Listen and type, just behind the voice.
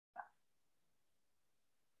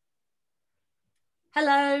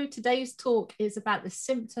Hello, today's talk is about the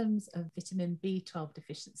symptoms of vitamin B12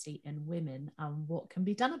 deficiency in women and what can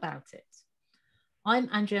be done about it. I'm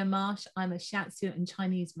Andrea Marsh. I'm a shiatsu and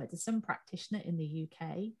Chinese medicine practitioner in the UK,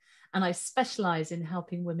 and I specialize in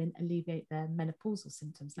helping women alleviate their menopausal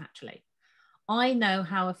symptoms naturally. I know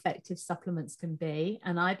how effective supplements can be,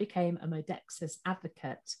 and I became a Modexus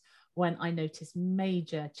advocate when I noticed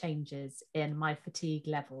major changes in my fatigue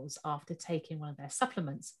levels after taking one of their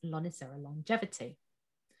supplements, Lonicera Longevity.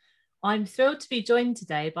 I'm thrilled to be joined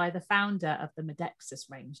today by the founder of the Modexus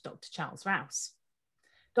range, Dr. Charles Rouse.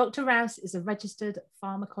 Dr. Rouse is a registered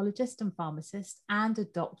pharmacologist and pharmacist and a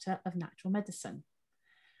doctor of natural medicine.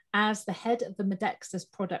 As the head of the Modexus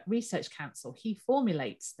Product Research Council, he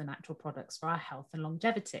formulates the natural products for our health and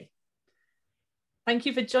longevity. Thank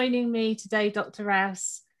you for joining me today, Dr.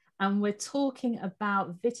 Rouse. And we're talking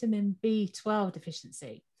about vitamin B12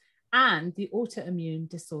 deficiency and the autoimmune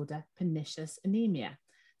disorder pernicious anemia.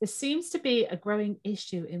 There seems to be a growing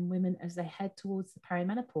issue in women as they head towards the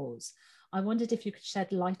perimenopause. I wondered if you could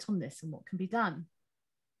shed light on this and what can be done.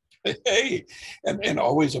 Hey, and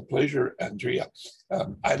always a pleasure, Andrea.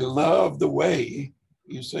 I love the way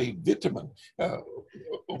you say vitamin.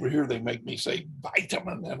 Over here, they make me say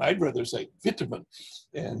vitamin, and I'd rather say vitamin.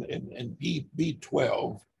 And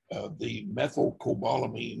B12, the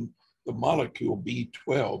methylcobalamin, the molecule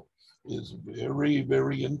B12, is very,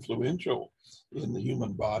 very influential in the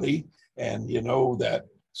human body. And you know that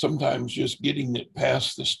sometimes just getting it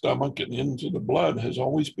past the stomach and into the blood has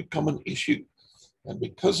always become an issue. And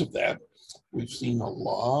because of that, we've seen a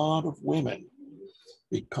lot of women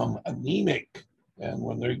become anemic. And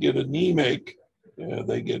when they get anemic,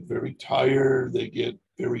 they get very tired, they get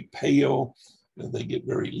very pale, they get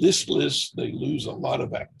very listless, they lose a lot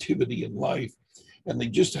of activity in life, and they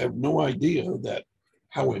just have no idea that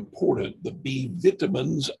how important the B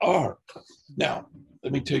vitamins are. Now,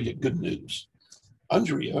 let me tell you good news.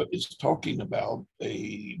 Andrea is talking about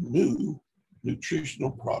a new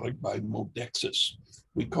nutritional product by Modexus.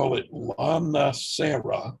 We call it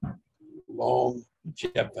Lonicera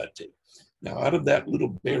Longevity. Now, out of that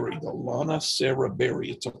little berry, the Lonicera berry,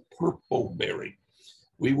 it's a purple berry.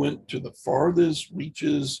 We went to the farthest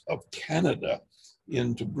reaches of Canada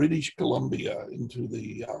into British Columbia, into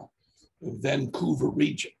the Vancouver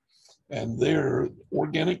region. And their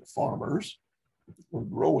organic farmers were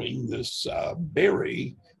growing this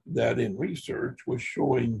berry that in research was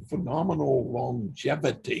showing phenomenal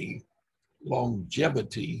longevity,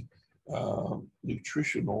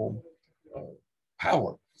 nutritional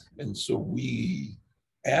power. And so we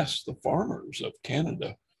asked the farmers of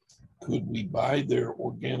Canada, could we buy their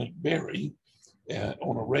organic berry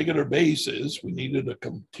on a regular basis? We needed a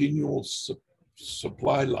continual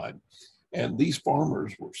supply line. And these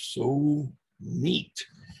farmers were so neat.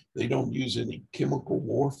 They don't use any chemical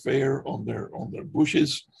warfare on their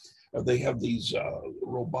bushes. They have these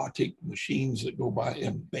robotic machines that go by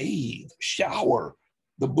and bathe, shower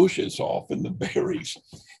the bushes off in the berries.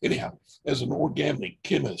 Anyhow, as an organic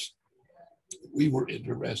chemist, we were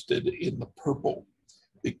interested in the purple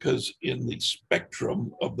because in the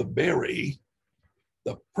spectrum of the berry,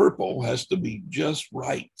 the purple has to be just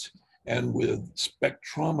right. And with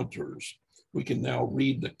spectrometers, we can now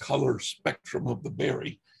read the color spectrum of the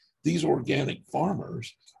berry. These organic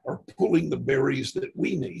farmers are pulling the berries that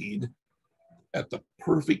we need at the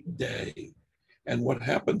perfect day. And what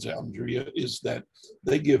happens, Andrea, is that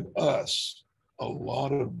they give us a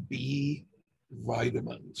lot of B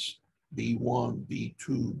vitamins, B1,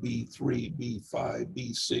 B2, B3, B5,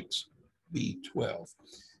 B6, B12.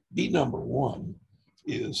 B number 1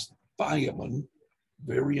 is thiamine,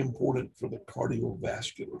 very important for the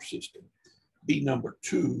cardiovascular system. B number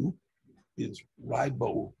 2 is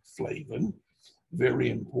riboflavin, very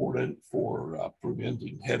important for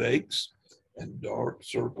preventing headaches and dark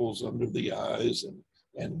circles under the eyes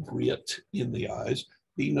and grit in the eyes.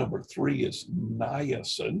 B number 3 is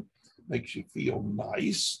niacin, makes you feel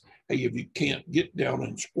nice. Hey, if you can't get down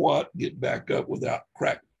and squat, get back up without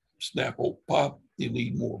crack, snapple, pop, you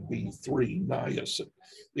need more B3, niacin.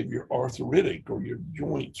 If you're arthritic or your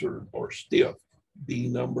joints are stiff, B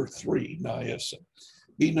number 3, niacin.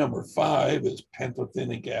 B number 5 is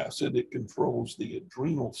pantothenic acid. It controls the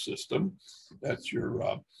adrenal system. That's your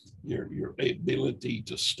ability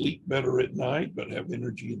to sleep better at night, but have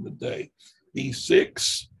energy in the day.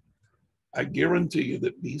 B6, I guarantee you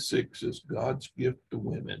that B6 is God's gift to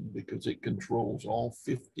women because it controls all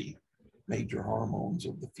 50 major hormones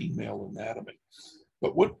of the female anatomy.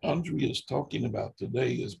 But what Andrea is talking about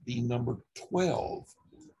today is B number 12,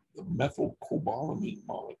 the methylcobalamin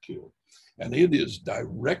molecule. And it is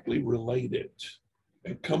directly related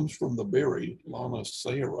and comes from the berry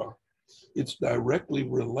Lonicera, it's directly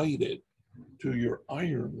related to your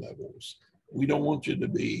iron levels. We don't want you to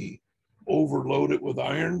be overloaded with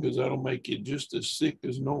iron because that'll make you just as sick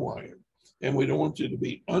as no iron. And we don't want you to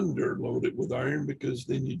be underloaded with iron because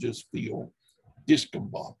then you just feel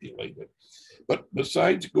discombobulated. But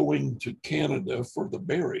besides going to Canada for the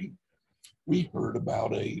berry, we heard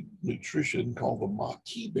about a nutrition called the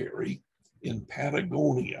maquis berry in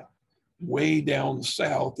Patagonia, way down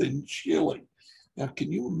south in Chile. Now,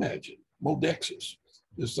 can you imagine? Modexus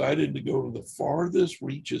decided to go to the farthest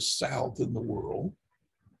reaches south in the world,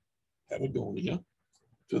 Patagonia,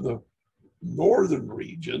 to the northern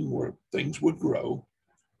region where things would grow,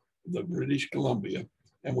 the British Columbia,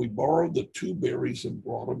 and we borrowed the two berries and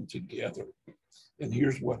brought them together. And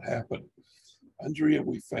here's what happened. Andrea,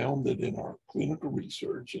 we found that in our clinical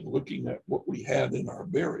research and looking at what we had in our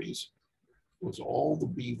berries was all the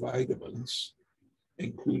B vitamins,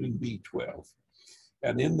 including B12.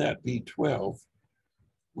 And in that B12,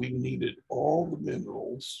 we needed all the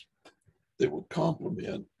minerals that would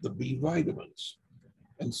complement the B vitamins.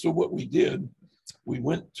 And so what we did, we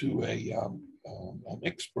went to an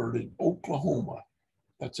expert in Oklahoma.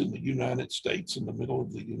 That's in the United States, in the middle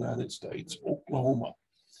of the United States, Oklahoma.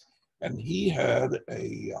 And he had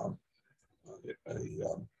a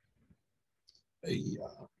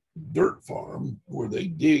dirt farm where they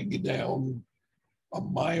dig down a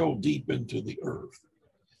mile deep into the earth.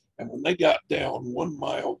 And when they got down 1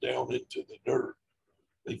 mile down into the dirt,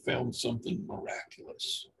 they found something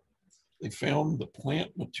miraculous. They found the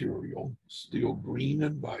plant material still green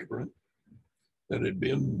and vibrant that had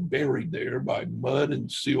been buried there by mud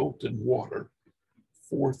and silt and water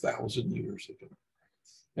 4,000 years ago.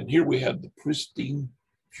 And here we had the pristine,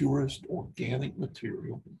 purest organic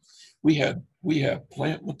material. We have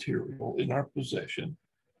plant material in our possession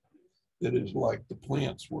that is like the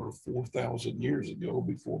plants were 4,000 years ago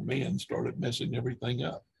before man started messing everything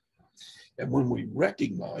up. And when we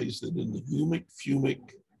recognize that in the humic, fumic,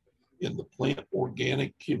 in the plant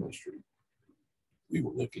organic chemistry, we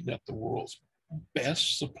were looking at the world's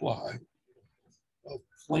best supply of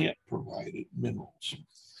plant-provided minerals.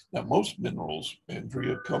 Now, most minerals,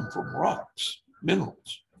 Andrea, come from rocks,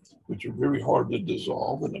 minerals, which are very hard to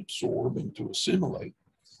dissolve and absorb and to assimilate.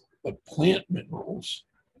 But plant minerals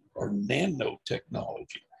are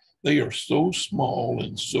nanotechnology. They are so small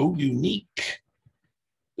and so unique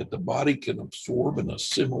that the body can absorb and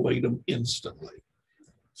assimilate them instantly.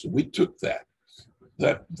 So we took that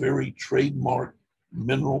very trademark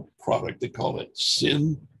mineral product, they call it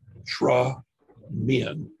Sentramin,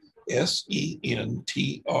 Sentramin.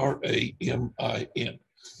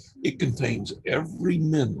 It contains every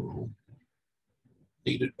mineral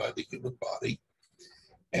needed by the human body,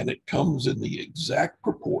 and it comes in the exact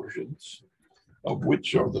proportions of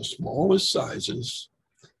which are the smallest sizes,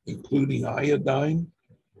 including iodine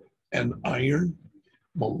and iron,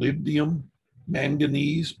 molybdenum,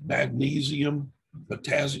 manganese, magnesium,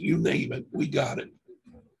 potassium, you name it, we got it.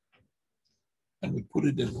 And we put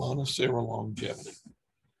it in Lonicera longevity.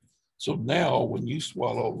 So now when you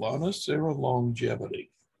swallow Lonicera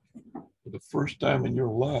longevity for the first time in your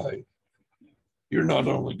life, you're not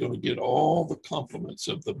only going to get all the complements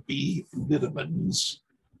of the B vitamins,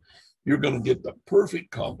 you're going to get the perfect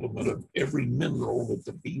complement of every mineral that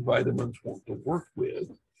the B vitamins want to work with.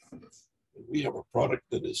 We have a product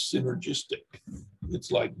that is synergistic.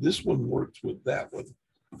 It's like this one works with that one,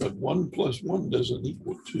 but 1 + 1 doesn't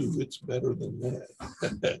equal 2. It's better than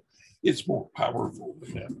that. It's more powerful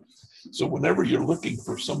than that. So whenever you're looking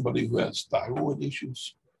for somebody who has thyroid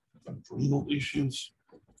issues, adrenal issues,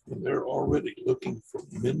 and they're already looking for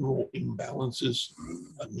mineral imbalances,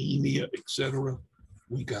 anemia, etc.,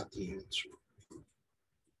 we got the answer.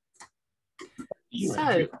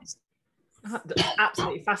 So,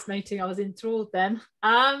 absolutely fascinating. I was enthralled then.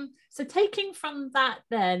 So taking from that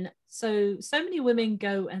then, so many women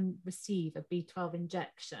go and receive a B12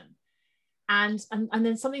 injection, and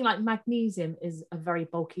then something like magnesium is a very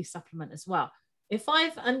bulky supplement as well. If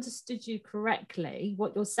I've understood you correctly,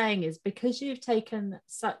 what you're saying is because you've taken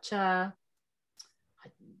such a,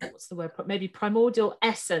 what's the word, maybe primordial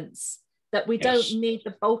essence, that we don't need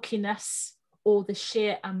the bulkiness or the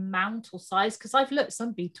sheer amount or size, because I've looked,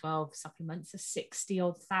 some B12 supplements are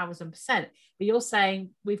 60,000%, but you're saying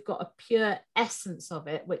we've got a pure essence of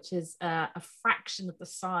it, which is a fraction of the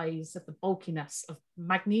size of the bulkiness of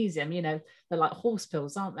magnesium. You know, they're like horse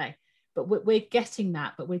pills, aren't they? But we're getting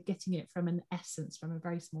that, but we're getting it from an essence, from a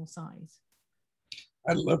very small size.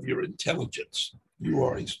 I love your intelligence. You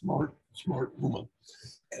are a smart woman,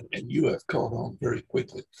 and you have caught on very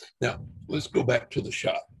quickly. Now, let's go back to the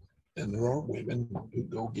shot. and there are women who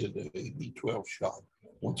go get a B12 shot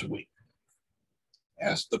once a week.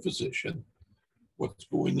 Ask the physician what's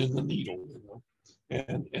going in the needle,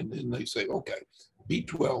 and then they say, okay,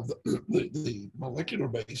 B12, the molecular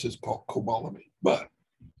base is called cobalamin, but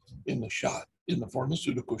in the shot, in the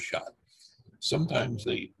pharmaceutical shot, sometimes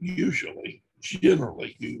they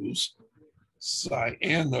generally use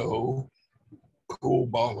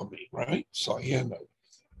cyanocobalamin, right? Cyano.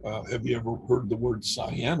 Have you ever heard the word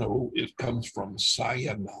cyano? It comes from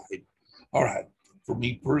cyanide. All right. For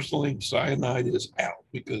me personally, cyanide is out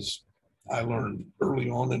because I learned early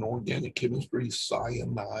on in organic chemistry,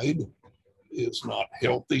 cyanide is not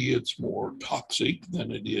healthy. It's more toxic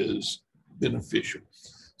than it is beneficial.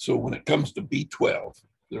 So when it comes to B12,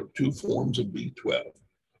 there are two forms of B12.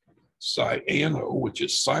 Cyano, which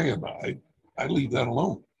is cyanide, I leave that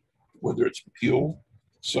alone, whether it's pill,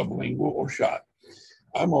 sublingual, or shot.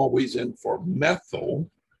 I'm always in for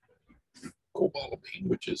methyl cobalamin,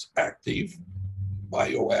 which is active,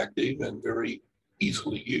 bioactive, and very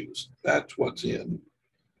easily used. That's what's in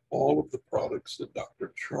all of the products that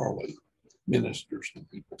Dr. Charlie ministers to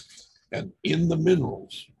people. And in the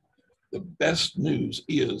minerals, the best news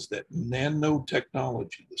is that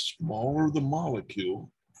nanotechnology, the smaller the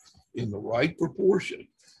molecule in the right proportion,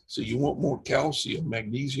 so you want more calcium,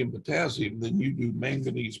 magnesium, potassium than you do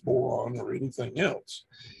manganese, boron, or anything else.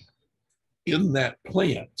 In that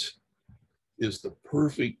plant is the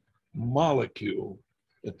perfect molecule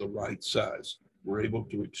at the right size. We're able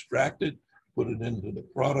to extract it, put it into the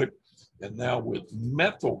product, and now with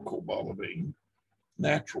methylcobalamin,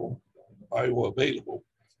 natural, bioavailable,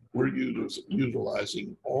 we're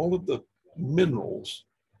utilizing all of the minerals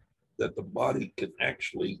that the body can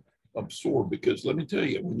actually absorb. Because let me tell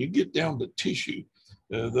you, when you get down to tissue,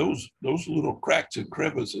 those little cracks and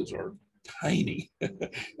crevices are tiny,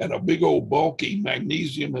 and a big old bulky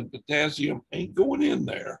magnesium and potassium ain't going in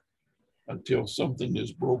there until something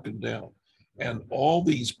is broken down. And all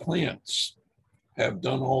these plants have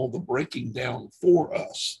done all the breaking down for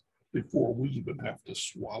us before we even have to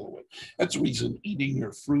swallow it. That's the reason eating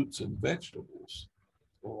your fruits and vegetables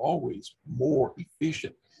are always more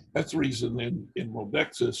efficient. That's the reason in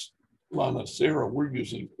Modexus, Lanacera, we're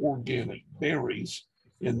using organic berries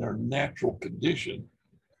in their natural condition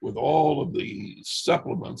with all of the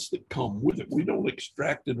supplements that come with it. We don't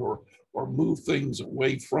extract it or move things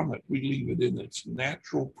away from it. We leave it in its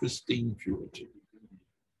natural, pristine purity.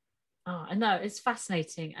 Oh, I know, it's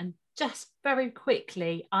fascinating. And just very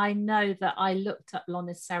quickly, I know that I looked at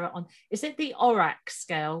Lanacera on, is it the ORAC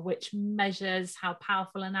scale, which measures how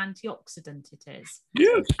powerful an antioxidant it is?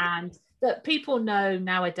 Yes. And that people know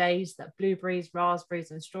nowadays that blueberries, raspberries,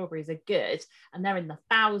 and strawberries are good, and they're in the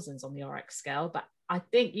thousands on the ORAC scale. But I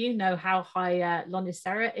think you know how high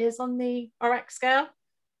Lanacera is on the ORAC scale.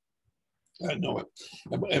 I know it.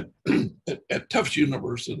 At Tufts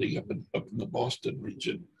University up in the Boston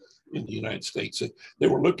region in the United States, they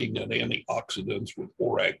were looking at antioxidants with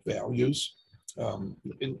ORAC values. And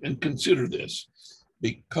consider this,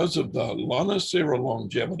 because of the Lanacera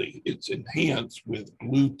longevity, it's enhanced with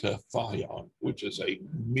glutathione, which is a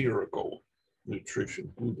miracle nutrition,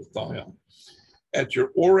 glutathione. At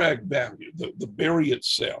your ORAC value, the berry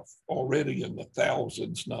itself, already in the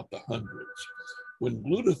thousands, not the hundreds. When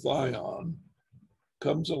glutathione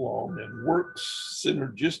comes along and works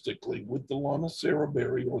synergistically with the Lanacera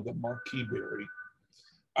berry or the marquis berry,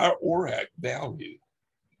 our ORAC value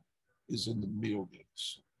is in the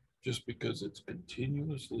millions, just because it's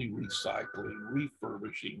continuously recycling,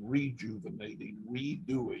 refurbishing, rejuvenating,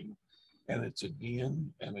 redoing, and it's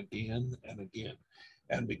again and again and again.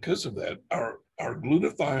 And because of that, our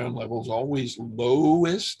glutathione level is always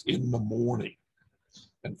lowest in the morning.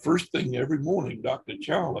 And first thing every morning, Dr.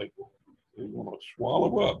 Charlie is going to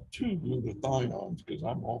swallow up 2 glutathiones because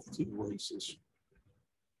I'm off to the races.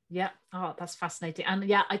 Yeah. Oh, that's fascinating. And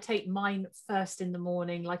yeah, I take mine first in the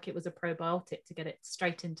morning like it was a probiotic to get it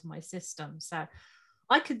straight into my system. So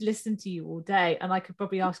I could listen to you all day, and I could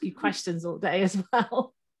probably ask you questions all day as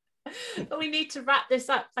well. But we need to wrap this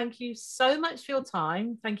up. Thank you so much for your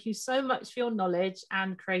time. Thank you so much for your knowledge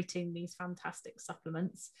and creating these fantastic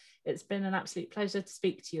supplements. It's been an absolute pleasure to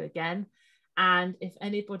speak to you again. And if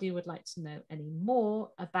anybody would like to know any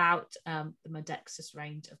more about the Modexus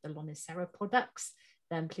range of the Lanacera products,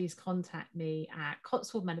 then please contact me at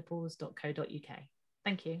cotswoldmenopause.co.uk.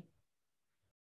 Thank you.